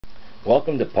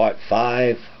Welcome to part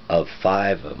 5 of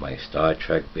my Star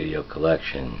Trek video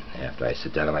collection. After I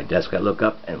sit down at my desk, I look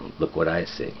up and look what I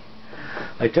see.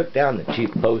 I took down the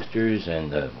cheap posters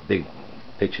and the big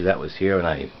picture that was here, and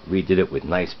I redid it with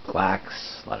nice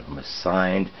plaques. A lot of them are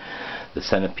signed. The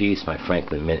centerpiece, my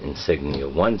Franklin Mint Insignia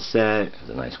 1 set. There's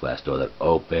a nice glass door that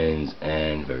opens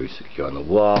and very secure on the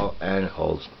wall and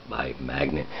holds by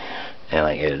magnet. And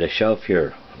I added a shelf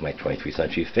here, my 23rd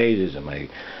century phasers and my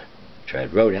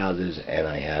Trad Roadhouses, and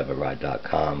I have a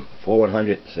Rod.com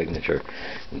 4100 signature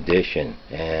edition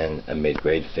and a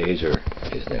mid-grade phaser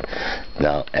is there.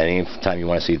 Now, anytime you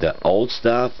want to see the old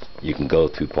stuff, you can go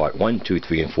through part 1, 2,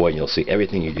 3, and 4, and you'll see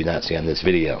everything you do not see on this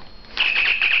video.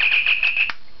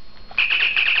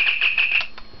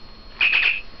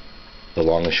 The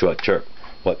long and short chirp,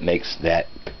 what makes that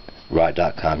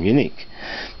Rod.com unique.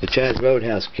 The Trad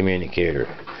Roadhouse communicator,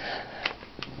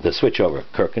 the switchover,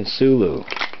 Kirk and Sulu.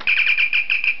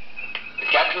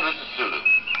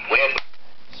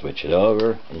 Switch it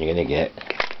over, and you're going to get...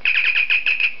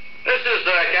 This is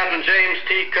Captain James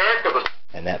T. Kirk of the...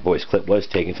 And that voice clip was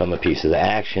taken from a piece of the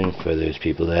action for those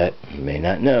people that may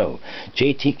not know.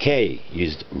 JTK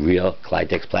used real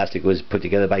Clydex plastic. It was put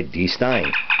together by D.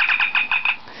 Stein.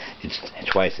 It's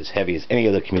twice as heavy as any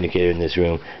other communicator in this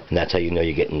room, and that's how you know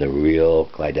you're getting the real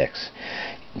Clydex.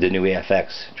 The new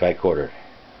EFX tricorder.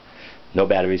 No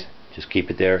batteries, just keep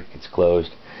it there, it's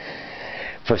closed.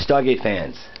 For Stargate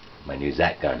fans, my new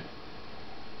Zat gun.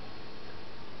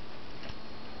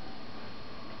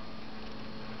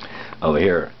 Over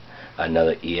here,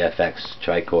 another EFX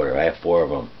tricorder. I have 4 of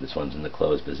them. This one's in the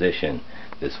closed position.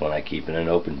 This one I keep in an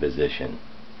open position.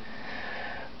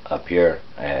 Up here,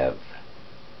 I have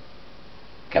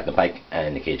Captain Pike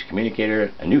and the Cage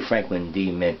communicator. A new Franklin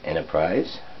D. Mint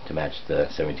Enterprise to match the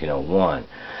 1701.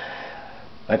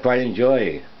 My pride and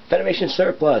joy. Federation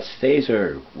surplus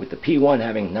phaser with the P1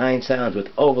 having 9 sounds with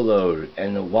overload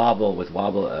and the wobble with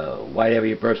wide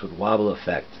area burst with wobble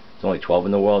effect. There's only 12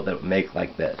 in the world that make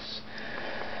like this.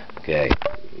 Okay,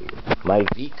 my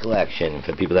V collection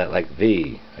for people that like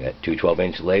V. I got 2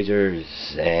 12-inch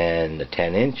lasers and a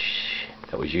 10-inch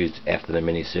that was used after the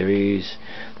miniseries.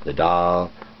 The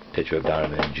doll, picture of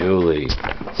Donovan and Julie.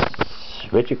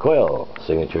 Richard Coyle,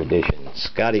 signature edition.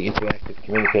 Scotty interactive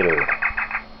communicator.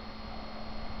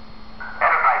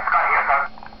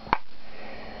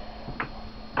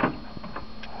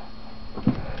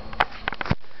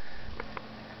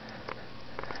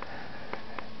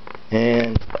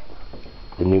 And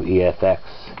the new EFX.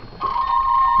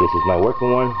 This is my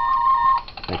working one.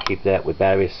 I keep that with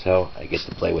batteries, so I get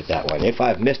to play with that one. If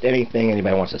I've missed anything,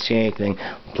 anybody wants to see anything,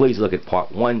 please look at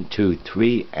part 1, 2,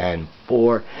 3, and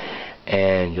 4,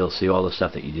 and you'll see all the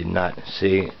stuff that you did not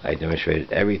see. I demonstrated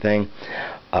everything.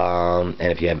 And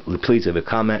if you have, please leave a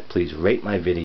comment. Please rate my video.